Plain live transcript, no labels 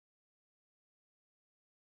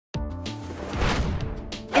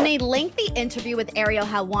In a lengthy interview with Ariel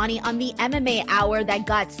Helwani on the MMA Hour that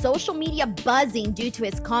got social media buzzing due to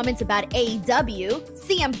his comments about AEW,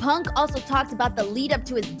 CM Punk also talked about the lead up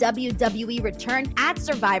to his WWE return at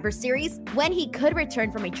Survivor Series, when he could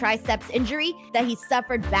return from a triceps injury that he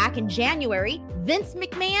suffered back in January, Vince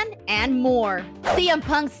McMahon, and more. CM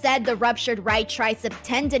Punk said the ruptured right triceps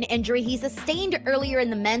tendon injury he sustained earlier in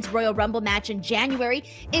the men's Royal Rumble match in January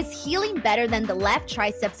is healing better than the left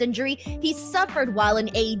triceps injury he suffered while in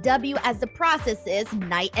AEW, as the process is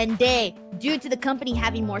night and day, due to the company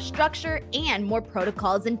having more structure and more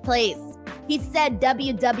protocols in place. He said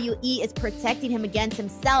WWE is protecting him against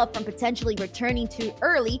himself from potentially returning too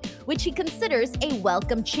early, which he considers a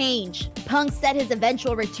welcome change. Punk said his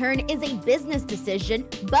eventual return is a business decision,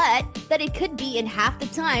 but that it could be in half the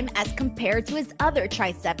time as compared to his other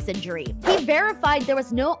triceps injury. He verified there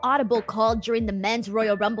was no audible call during the men's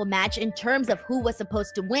Royal Rumble match in terms of who was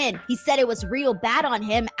supposed to win. He said it was real bad on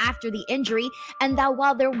him after the injury, and that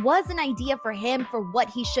while there was an idea for him for what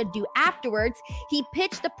he should do afterwards, he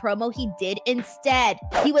pitched the promo he did instead.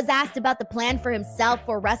 He was asked about the plan for himself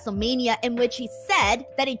for WrestleMania, in which he said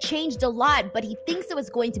that it changed a lot, but he thinks it was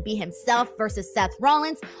going to be himself versus Seth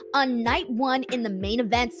Rollins on night one in the main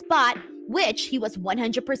event spot, which he was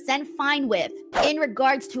 100% fine with. In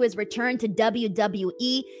regards to his return to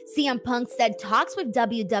WWE, CM Punk said talks with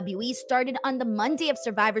WWE started on the Monday of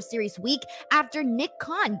Survivor Series week after Nick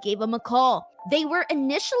Khan gave him a call. They were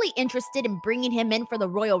initially interested in bringing him in for the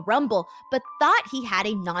Royal Rumble, but thought he had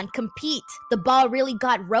a non-compete. The ball really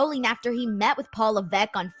got rolling after he met with Paul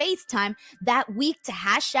Levesque on FaceTime that week to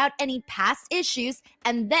hash out any past issues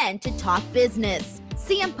and then to talk business.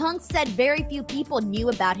 CM Punk said very few people knew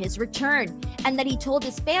about his return, and that he told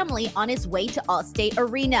his family on his way to Allstate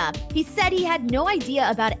Arena. He said he had no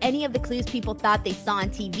idea about any of the clues people thought they saw on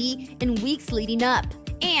TV in weeks leading up,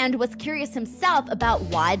 and was curious himself about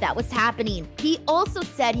why that was happening. He also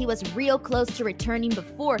said he was real close to returning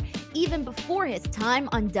even before his time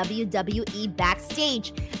on WWE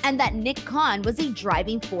backstage, and that Nick Khan was a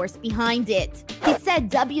driving force behind it. He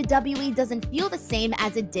said WWE doesn't feel the same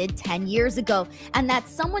as it did 10 years ago, and that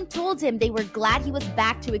someone told him they were glad he was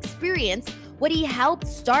back to experience what he helped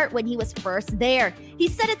start when he was first there. He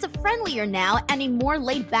said it's a friendlier now and a more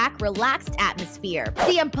laid-back, relaxed atmosphere.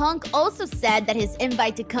 CM Punk also said that his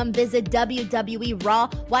invite to come visit WWE Raw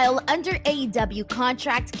while under AEW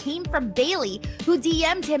contract came from Bayley, who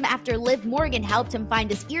DM'd him after Liv Morgan helped him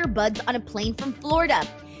find his earbuds on a plane from Florida.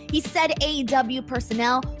 He said AEW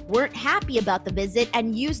personnel weren't happy about the visit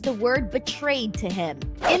and used the word betrayed to him.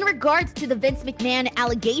 In regards to the Vince McMahon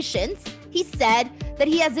allegations, he said that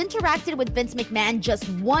he has interacted with Vince McMahon just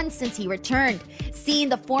once since he returned, seeing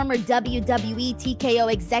the former WWE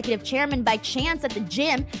TKO executive chairman by chance at the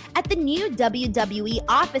gym at the new WWE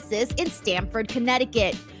offices in Stamford,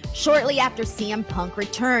 Connecticut, shortly after CM Punk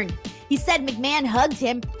returned. He said McMahon hugged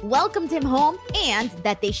him, welcomed him home, and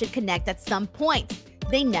that they should connect at some point.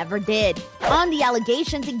 They never did. On the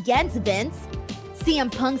allegations against Vince,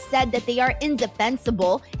 CM Punk said that they are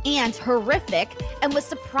indefensible and horrific, and was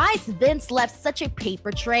surprised Vince left such a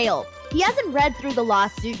paper trail. He hasn't read through the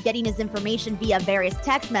lawsuit, getting his information via various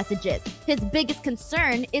text messages. His biggest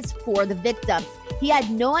concern is for the victims. He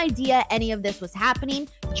had no idea any of this was happening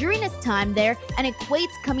during his time there, and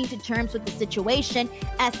equates coming to terms with the situation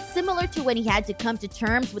as similar to when he had to come to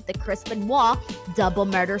terms with the Chris Benoit double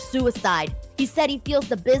murder-suicide. He said he feels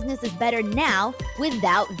the business is better now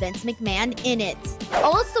without Vince McMahon in it.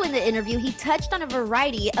 Also in the interview, he touched on a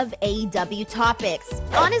variety of AEW topics.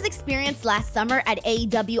 On his experience last summer at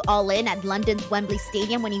AEW All In at London's Wembley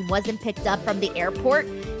Stadium when he wasn't picked up from the airport,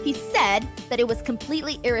 he said that it was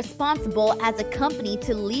completely irresponsible as a company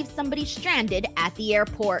to leave somebody stranded at the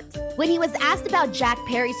airport. When he was asked about Jack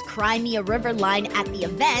Perry's Cry Me a River line at the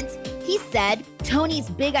event, he said, Tony's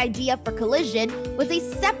big idea for Collision was a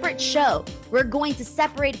separate show. We're going to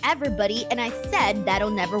separate everybody, and I said that'll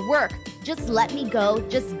never work. Just let me go,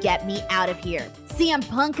 just get me out of here. CM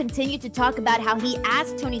Punk continued to talk about how he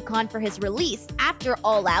asked Tony Khan for his release after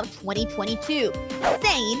All Out 2022,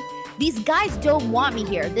 saying, "These guys don't want me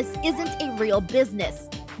here. This isn't a real business.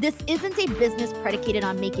 This isn't a business predicated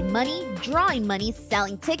on making money, drawing money,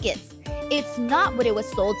 selling tickets. It's not what it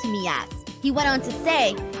was sold to me as." He went on to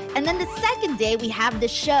say, "And then the second day we have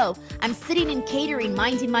this show. I'm sitting in catering,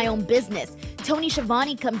 minding my own business. Tony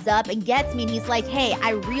Schiavone comes up and gets me and he's like, 'Hey,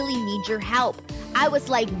 I really need your help.' I was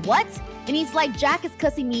like, 'What?' And he's like, 'Jack is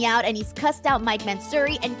cussing me out,' and he's cussed out Mike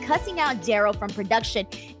Mansouri and cussing out Daryl from production,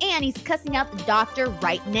 and he's cussing out the doctor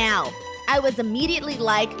right now. I was immediately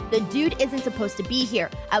like, the dude isn't supposed to be here.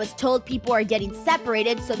 I was told people are getting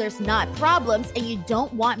separated, so there's not problems, and you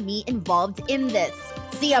don't want me involved in this.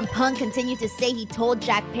 CM Punk continued to say he told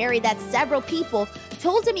Jack Perry that several people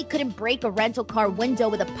told him he couldn't break a rental car window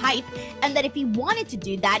with a pipe, and that if he wanted to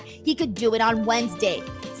do that, he could do it on Wednesday.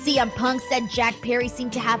 CM Punk said Jack Perry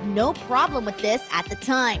seemed to have no problem with this at the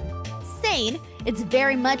time, saying it's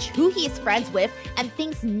very much who he is friends with and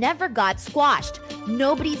things never got squashed.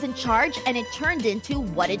 Nobody's in charge, and it turned into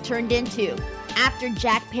what it turned into. After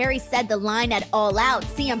Jack Perry said the line at All Out,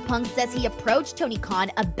 CM Punk says he approached Tony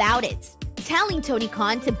Khan about it, telling Tony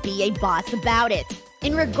Khan to be a boss about it.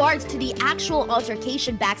 In regards to the actual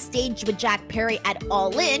altercation backstage with Jack Perry at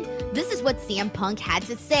All In, this is what CM Punk had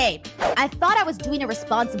to say. I thought I was doing a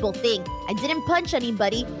responsible thing. I didn't punch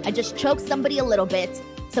anybody, I just choked somebody a little bit.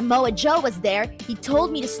 Samoa Joe was there, he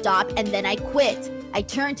told me to stop, and then I quit. I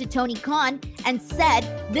turned to Tony Khan and said,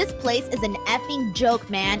 this place is an effing joke,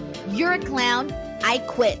 man. You're a clown. I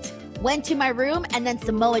quit. Went to my room, and then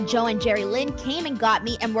Samoa Joe and Jerry Lynn came and got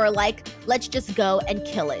me and were like, let's just go and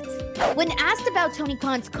kill it. When asked about Tony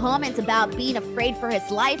Khan's comments about being afraid for his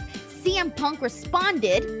life, CM Punk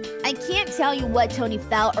responded, I can't tell you what Tony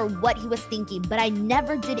felt or what he was thinking, but I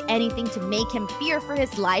never did anything to make him fear for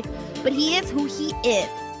his life, but he is who he is.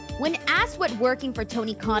 When asked what working for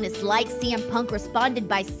Tony Khan is like, CM Punk responded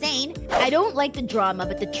by saying, I don't like the drama,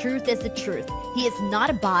 but the truth is the truth. He is not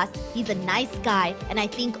a boss, he's a nice guy, and I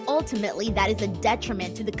think ultimately that is a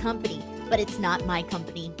detriment to the company, but it's not my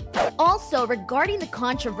company. Also, regarding the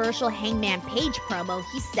controversial Hangman Page promo,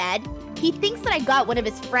 he said, he thinks that I got one of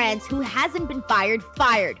his friends who hasn't been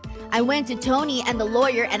fired. I went to Tony and the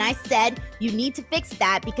lawyer and I said, you need to fix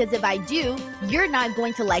that because if I do, you're not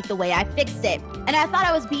going to like the way I fix it. And I thought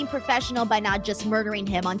I was being professional by not just murdering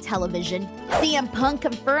him on television. CM Punk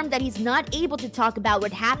confirmed that he's not able to talk about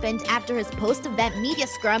what happened after his post-event media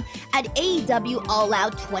scrum at AEW All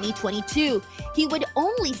Out 2022. He would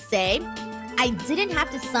only say, I didn't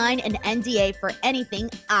have to sign an NDA for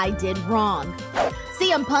anything I did wrong.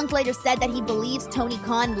 CM Punk later said that he believes Tony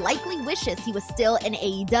Khan likely wishes he was still in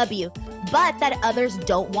AEW, but that others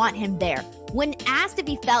don't want him there. When asked if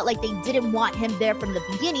he felt like they didn't want him there from the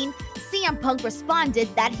beginning, CM Punk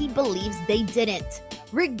responded that he believes they didn't.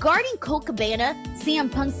 Regarding Colt Cabana,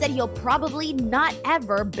 CM Punk said he'll probably not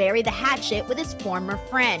ever bury the hatchet with his former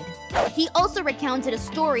friend. He also recounted a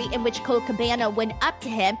story in which Colt Cabana went up to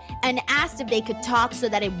him and asked if they could talk so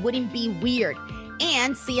that it wouldn't be weird.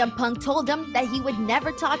 And CM Punk told him that he would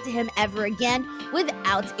never talk to him ever again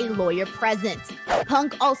without a lawyer present.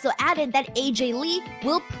 Punk also added that AJ Lee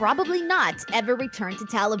will probably not ever return to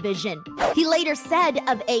television. He later said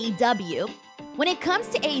of AEW, when it comes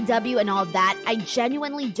to AEW and all that, I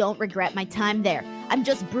genuinely don't regret my time there. I'm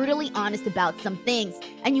just brutally honest about some things.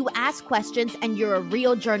 And you ask questions and you're a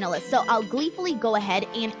real journalist, so I'll gleefully go ahead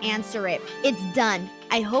and answer it. It's done.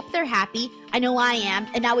 I hope they're happy. I know I am,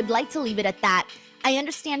 and I would like to leave it at that. I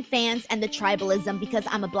understand fans and the tribalism because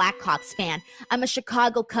I'm a Blackhawks fan. I'm a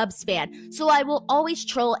Chicago Cubs fan, so I will always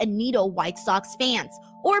troll and needle White Sox fans,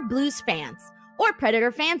 or Blues fans, or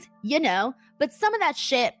Predator fans, you know. But some of that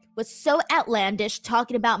shit was so outlandish,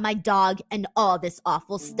 talking about my dog and all this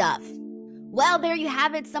awful stuff. Well, there you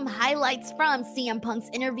have it, some highlights from CM Punk's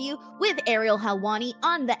interview with Ariel Helwani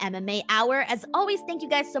on the MMA Hour. As always, thank you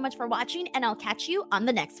guys so much for watching, and I'll catch you on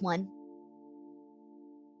the next one.